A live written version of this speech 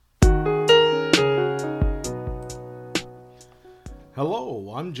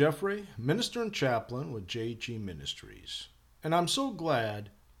Hello, I'm Jeffrey, minister and chaplain with JHE Ministries, and I'm so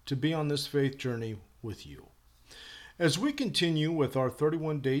glad to be on this faith journey with you. As we continue with our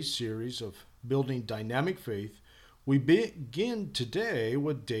 31-day series of building dynamic faith, we begin today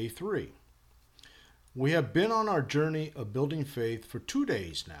with day 3. We have been on our journey of building faith for 2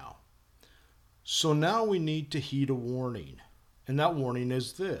 days now. So now we need to heed a warning, and that warning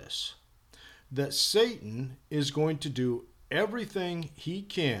is this: that Satan is going to do everything he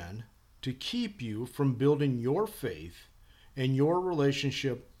can to keep you from building your faith and your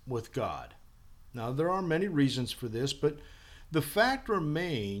relationship with God. Now, there are many reasons for this, but the fact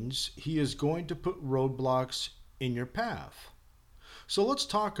remains he is going to put roadblocks in your path. So let's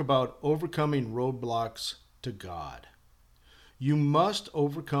talk about overcoming roadblocks to God. You must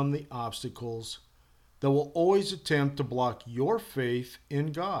overcome the obstacles that will always attempt to block your faith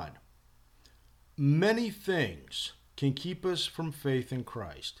in God. Many things can keep us from faith in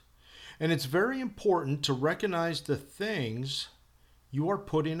Christ, and it's very important to recognize the things you are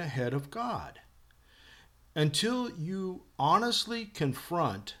putting ahead of God. Until you honestly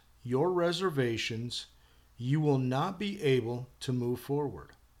confront your reservations, you will not be able to move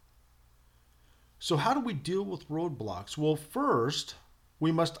forward. So how do we deal with roadblocks? Well, first,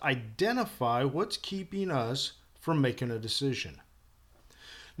 we must identify what's keeping us from making a decision.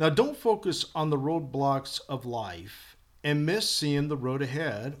 Now, don't focus on the roadblocks of life and miss seeing the road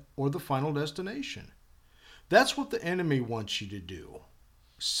ahead or the final destination. That's what the enemy wants you to do.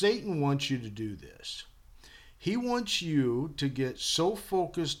 Satan wants you to do this. He wants you to get so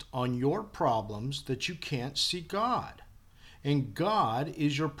focused on your problems that you can't see God. And God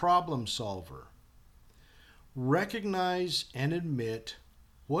is your problem solver. Recognize and admit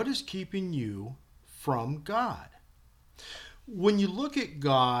what is keeping you from God. When you look at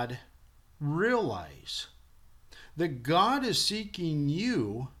God, realize that God is seeking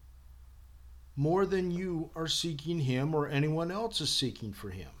you more than you are seeking Him or anyone else is seeking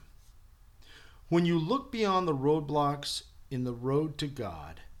for Him. When you look beyond the roadblocks in the road to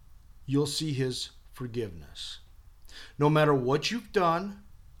God, you'll see His forgiveness. No matter what you've done,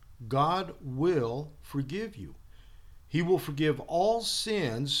 God will forgive you. He will forgive all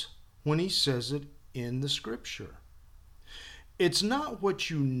sins when He says it in the Scripture. It's not what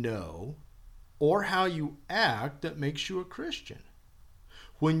you know or how you act that makes you a Christian.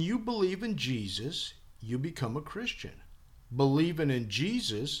 When you believe in Jesus, you become a Christian. Believing in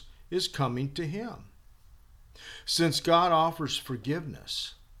Jesus is coming to Him. Since God offers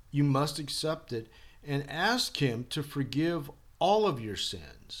forgiveness, you must accept it and ask Him to forgive all of your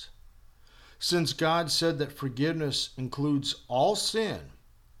sins. Since God said that forgiveness includes all sin,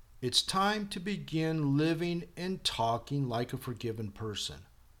 it's time to begin living and talking like a forgiven person.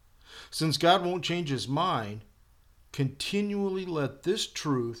 Since God won't change His mind, continually let this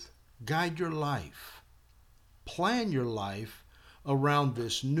truth guide your life. Plan your life around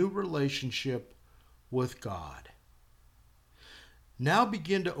this new relationship with God. Now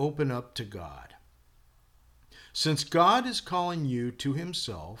begin to open up to God. Since God is calling you to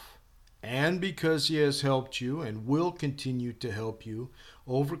Himself, and because He has helped you and will continue to help you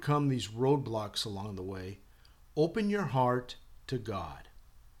overcome these roadblocks along the way, open your heart to God.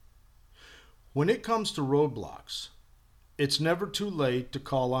 When it comes to roadblocks, it's never too late to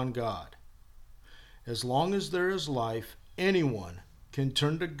call on God. As long as there is life, anyone can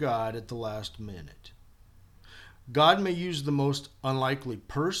turn to God at the last minute. God may use the most unlikely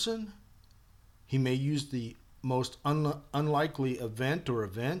person. He may use the most unlikely event or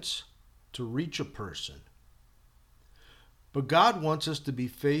events to reach a person. But God wants us to be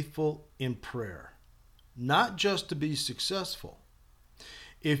faithful in prayer, not just to be successful.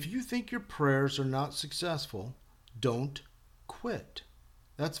 If you think your prayers are not successful, don't quit.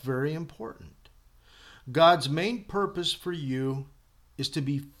 That's very important. God's main purpose for you is to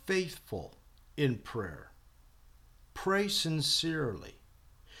be faithful in prayer. Pray sincerely,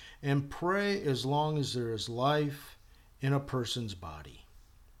 and pray as long as there is life in a person's body.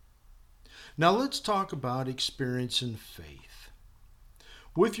 Now let's talk about experiencing faith.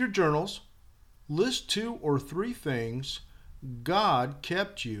 With your journals, list 2 or 3 things God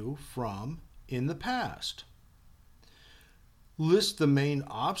kept you from in the past. List the main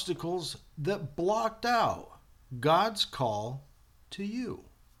obstacles that blocked out God's call to you.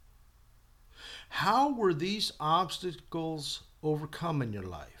 How were these obstacles overcome in your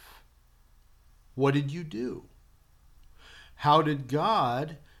life? What did you do? How did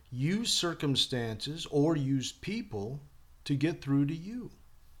God use circumstances or use people to get through to you?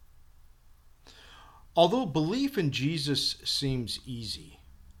 Although belief in Jesus seems easy,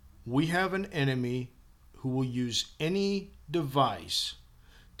 we have an enemy who will use any device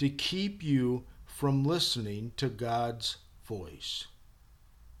to keep you from listening to God's voice.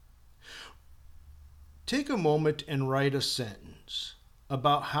 Take a moment and write a sentence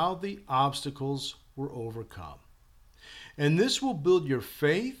about how the obstacles were overcome. And this will build your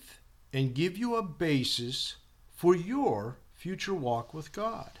faith and give you a basis for your future walk with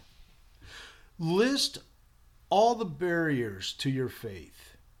God. List all the barriers to your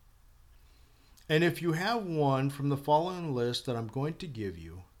faith. And if you have one from the following list that I'm going to give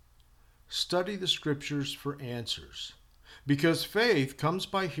you, study the scriptures for answers. Because faith comes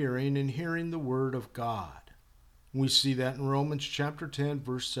by hearing, and hearing the word of God. We see that in Romans chapter 10,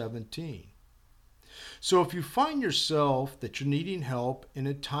 verse 17. So if you find yourself that you're needing help in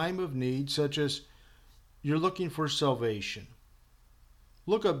a time of need, such as you're looking for salvation,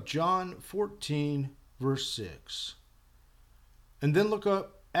 look up John 14, verse 6. And then look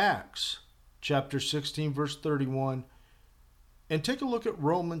up Acts chapter 16, verse 31. And take a look at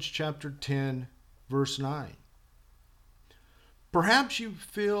Romans chapter 10, verse 9. Perhaps you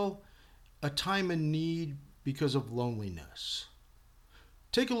feel a time in need because of loneliness.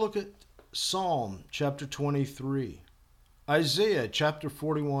 Take a look at Psalm chapter 23, Isaiah chapter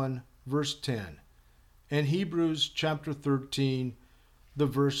 41, verse 10, and Hebrews chapter 13, the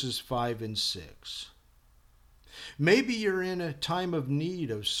verses 5 and 6. Maybe you're in a time of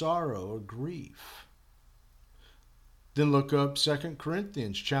need of sorrow or grief. Then look up 2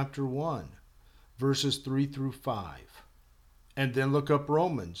 Corinthians chapter 1, verses 3 through 5. And then look up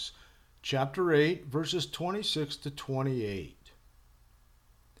Romans chapter 8, verses 26 to 28.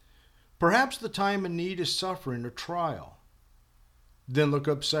 Perhaps the time of need is suffering or trial. Then look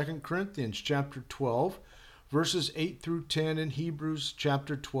up 2 Corinthians chapter 12, verses 8 through 10, and Hebrews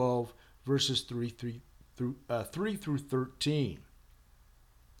chapter 12, verses 3 through 13.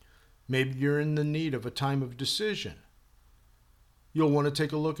 Maybe you're in the need of a time of decision. You'll want to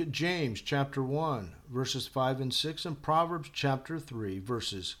take a look at James chapter 1, verses 5 and 6, and Proverbs chapter 3,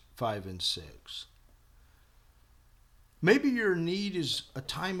 verses 5 and 6. Maybe your need is a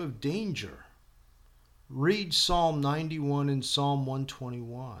time of danger. Read Psalm 91 and Psalm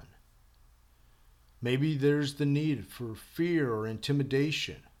 121. Maybe there's the need for fear or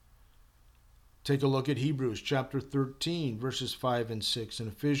intimidation. Take a look at Hebrews chapter 13, verses 5 and 6,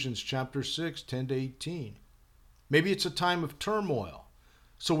 and Ephesians chapter 6, 10 to 18. Maybe it's a time of turmoil.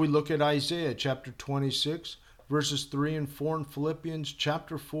 So we look at Isaiah chapter 26, verses 3 and 4, and Philippians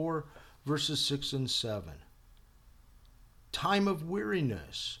chapter 4, verses 6 and 7. Time of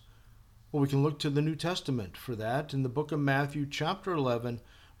weariness. Well, we can look to the New Testament for that in the book of Matthew chapter 11,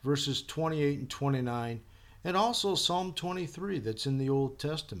 verses 28 and 29, and also Psalm 23 that's in the Old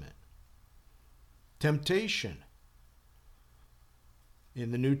Testament. Temptation.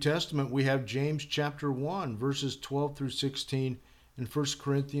 In the New Testament, we have James chapter 1, verses 12 through 16, and 1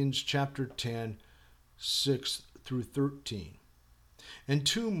 Corinthians chapter 10, 6 through 13. And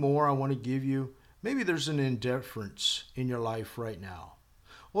two more I want to give you. Maybe there's an indifference in your life right now.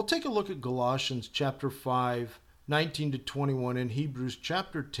 Well, take a look at Galatians chapter 5, 19 to 21, and Hebrews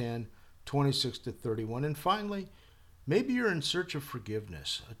chapter 10, 26 to 31. And finally, maybe you're in search of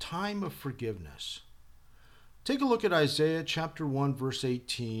forgiveness, a time of forgiveness. Take a look at Isaiah chapter 1, verse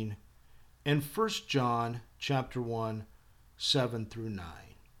 18, and 1 John chapter 1, 7 through 9.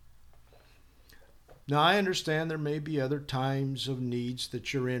 Now, I understand there may be other times of needs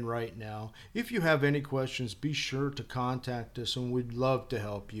that you're in right now. If you have any questions, be sure to contact us, and we'd love to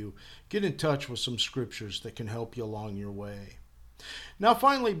help you. Get in touch with some scriptures that can help you along your way. Now,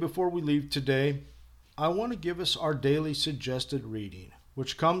 finally, before we leave today, I want to give us our daily suggested reading,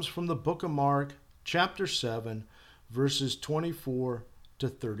 which comes from the book of Mark, chapter 7, verses 24 to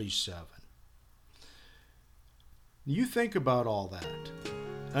 37. You think about all that.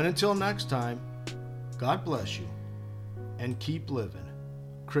 And until next time, God bless you, and keep living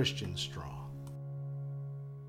Christian strong.